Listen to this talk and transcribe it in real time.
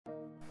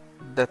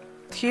The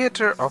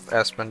theatre of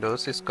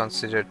Aspendos is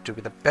considered to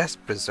be the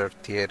best preserved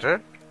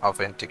theatre of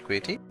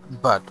antiquity.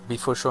 But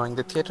before showing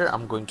the theatre,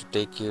 I'm going to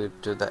take you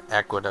to the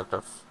Aqueduct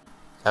of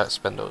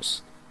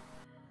Aspendos.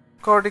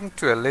 According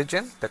to a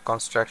legend, the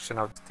construction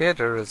of the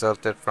theatre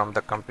resulted from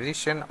the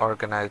competition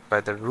organized by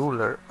the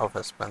ruler of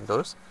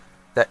Aspendos.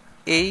 The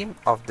aim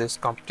of this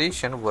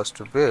competition was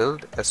to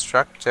build a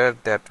structure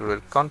that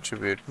will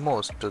contribute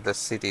most to the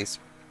city's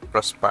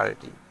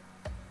prosperity.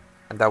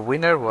 And the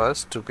winner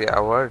was to be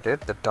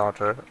awarded the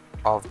daughter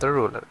of the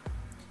ruler.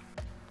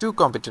 Two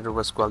competitors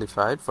were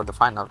qualified for the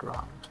final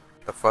round.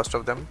 The first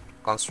of them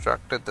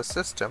constructed the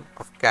system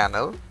of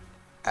canal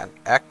and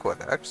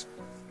aqueducts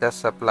that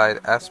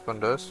supplied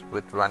Aspendos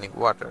with running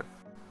water.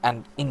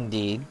 And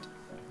indeed,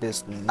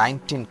 this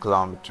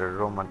 19-kilometer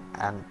Roman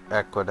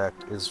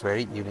aqueduct is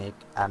very unique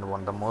and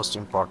one of the most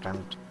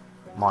important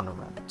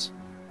monuments,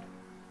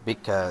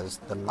 because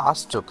the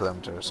last 2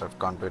 kilometers of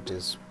conduit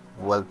is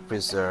well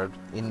preserved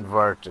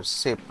inverted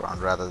apron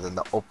rather than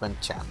the open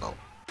channel.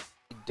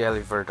 It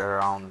delivered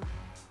around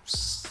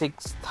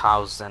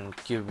 6,000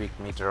 cubic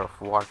meters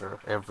of water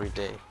every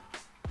day.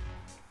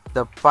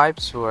 The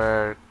pipes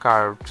were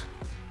carved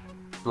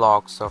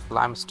blocks of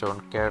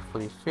limestone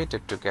carefully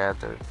fitted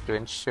together to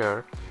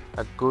ensure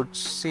a good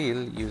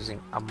seal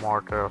using a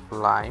mortar of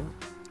lime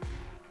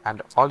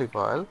and olive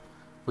oil,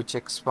 which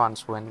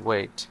expands when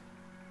wet.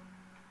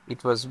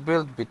 It was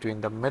built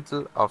between the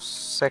middle of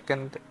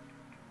 2nd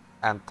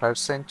and 3rd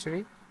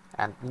century,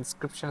 and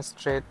inscription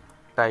state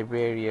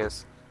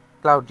Tiberius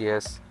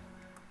Claudius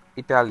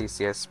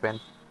Italicus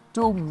spent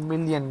 2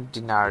 million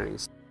denarii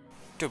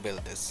to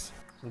build this.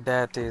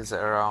 That is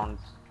around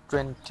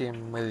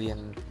 $20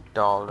 million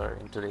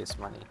in today's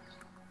money.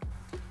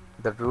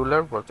 The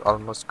ruler was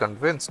almost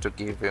convinced to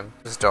give him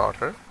his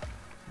daughter,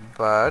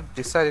 but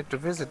decided to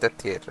visit the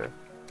theatre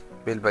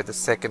built by the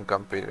second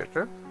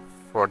competitor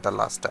for the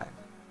last time.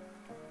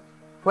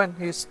 When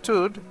he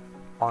stood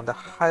on the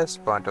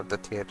highest point of the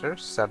theatre,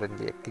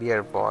 suddenly a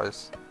clear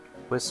voice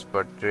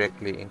whispered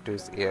directly into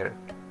his ear,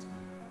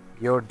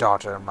 "Your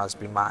daughter must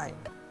be mine."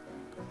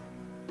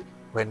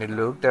 When he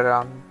looked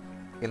around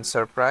in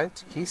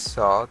surprise, he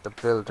saw the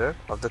builder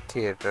of the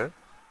theatre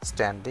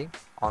standing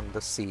on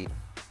the scene.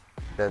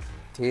 The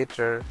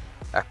theatre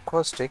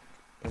acoustic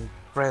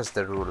impressed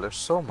the ruler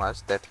so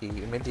much that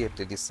he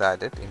immediately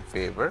decided in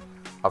favor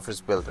of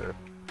his builder.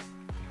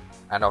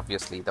 And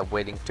obviously, the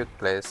wedding took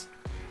place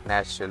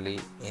naturally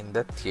in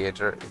the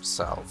theatre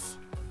itself.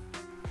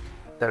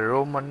 The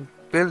Roman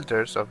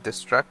builders of this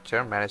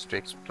structure managed to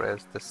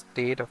express the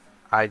state of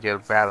ideal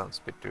balance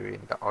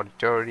between the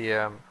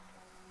auditorium,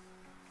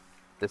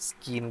 the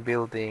skin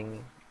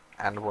building,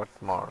 and what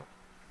more.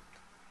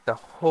 The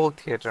whole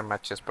theatre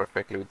matches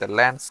perfectly with the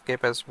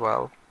landscape as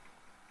well.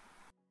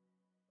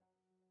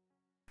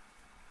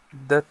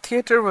 The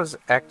theatre was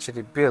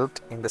actually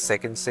built in the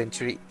 2nd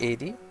century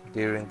AD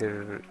during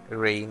the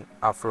reign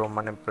of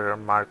Roman Emperor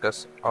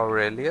Marcus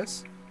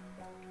Aurelius,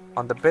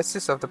 on the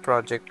basis of the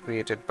project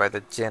created by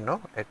the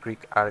Geno, a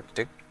Greek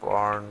architect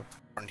born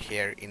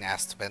here in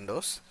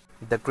Aspendos.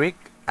 The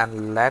Greek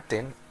and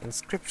Latin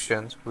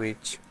inscriptions,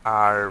 which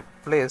are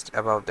placed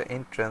above the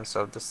entrance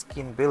of the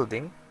skin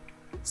building,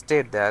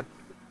 state that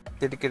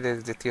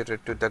dedicated the theatre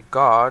to the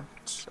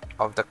gods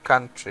of the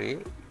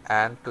country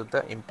and to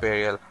the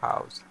imperial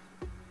house.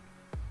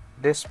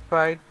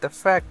 Despite the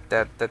fact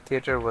that the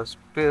theatre was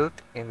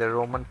built in the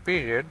Roman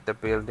period, the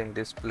building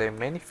displays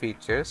many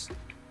features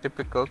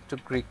typical to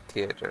Greek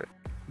theatre.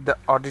 The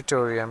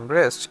auditorium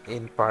rests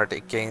in part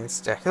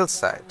against a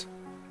hillside,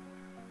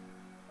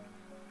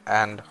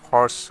 and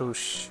horseshoe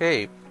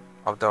shape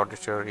of the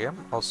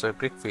auditorium also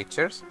Greek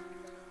features.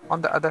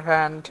 On the other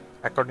hand,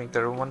 according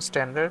to Roman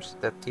standards,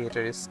 the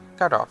theatre is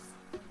cut off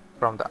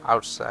from the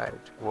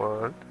outside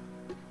world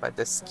by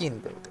the skin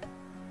building.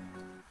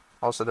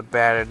 Also, the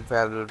bare and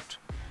valued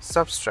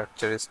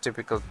substructure is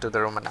typical to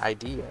the Roman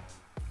idea.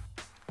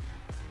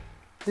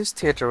 This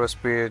theatre was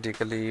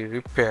periodically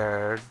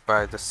repaired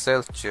by the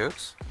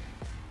Seljuks.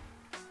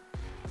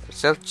 The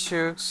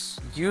Seljuks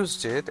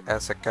used it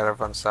as a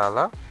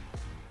caravanserai,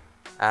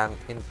 and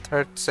in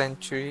 3rd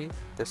century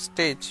the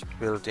stage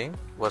building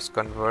was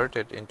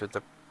converted into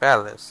the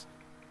palace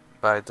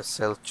by the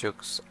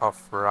Seljuks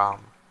of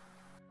Ram.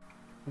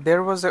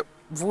 There was a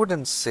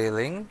wooden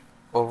ceiling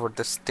over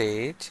the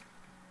stage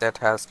that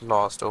has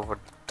lost over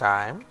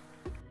time.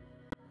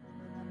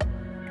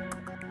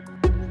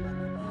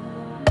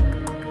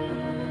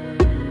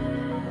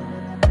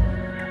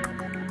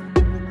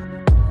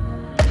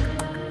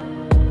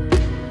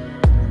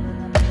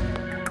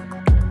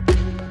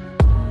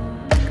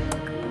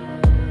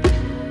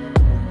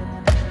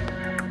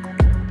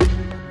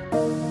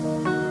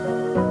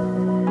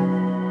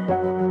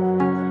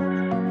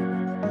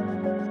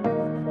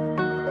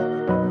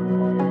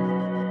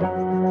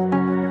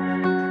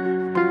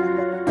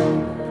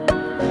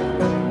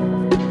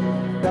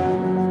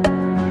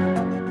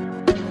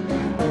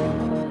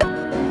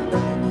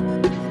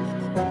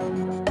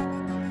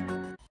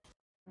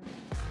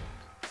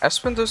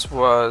 Aspendos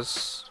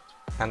was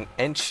an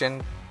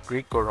ancient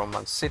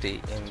Greco-Roman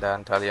city in the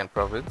Antalya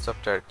province of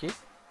Turkey.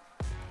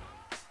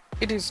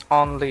 It is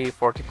only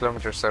 40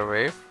 kilometers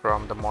away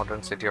from the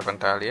modern city of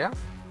Antalya.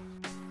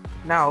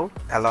 Now,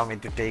 allow me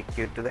to take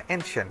you to the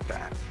ancient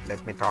time.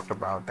 Let me talk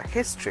about the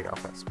history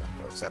of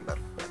Aspendos a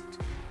little bit.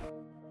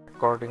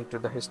 According to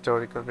the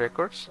historical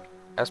records,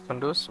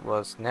 Aspendos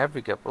was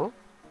navigable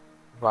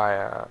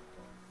via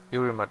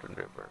Eurymedon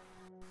River.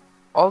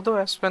 Although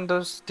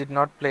Aspendos did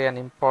not play an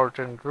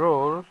important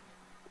role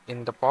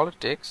in the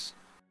politics,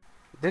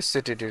 this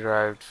city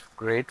derived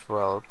great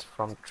wealth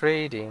from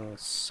trading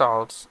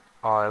salts,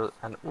 oil,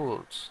 and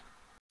wools.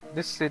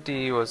 This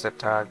city was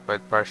attacked by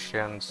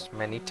Persians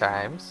many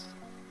times.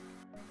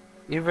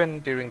 Even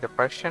during the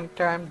Persian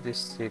time, this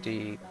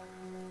city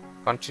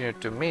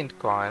continued to mint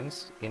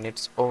coins in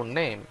its own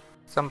name.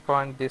 At some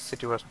point, this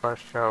city was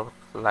part of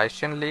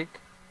Lycian League,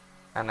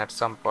 and at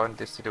some point,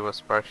 this city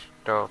was part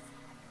of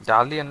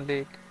Dalian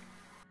League.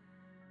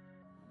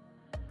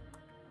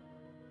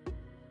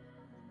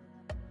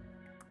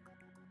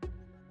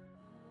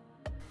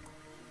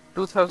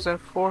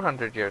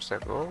 2,400 years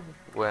ago,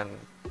 when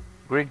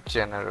Greek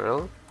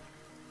general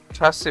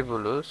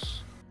Thrasybulus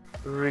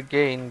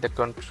regained the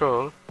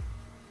control,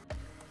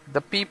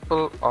 the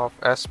people of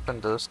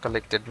Aspendos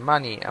collected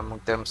money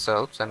among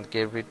themselves and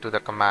gave it to the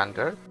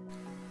commander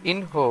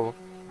in hope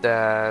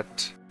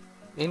that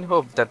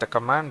the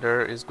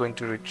commander is going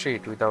to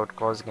retreat without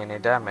causing any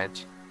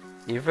damage.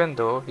 Even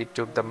though he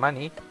took the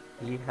money,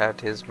 he had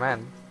his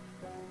men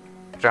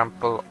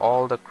trample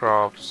all the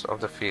crops of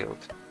the field.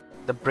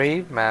 The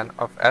brave man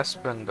of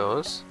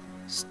Aspendos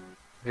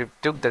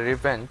took the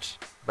revenge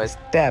by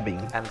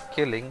stabbing and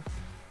killing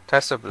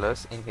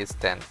Thrasybulus in his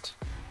tent.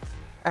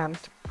 And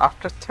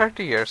after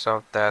 30 years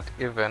of that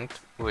event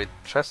with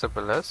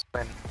Thrasybulus,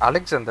 when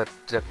Alexander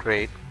the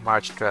Great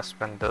marched to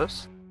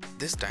Aspendos,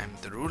 this time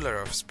the ruler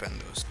of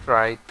Aspendos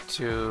tried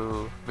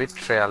to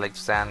betray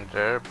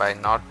Alexander by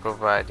not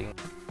providing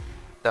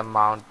the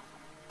amount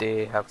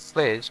they have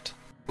pledged,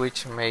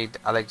 which made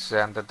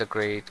Alexander the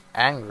Great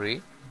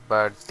angry,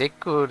 but they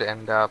could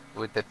end up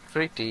with a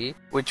treaty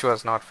which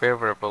was not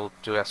favorable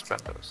to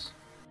Aspendos.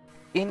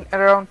 In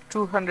around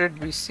 200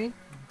 BC,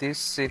 this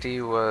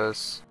city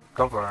was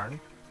governed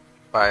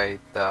by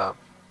the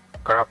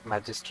corrupt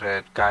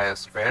magistrate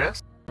Gaius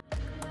Verus.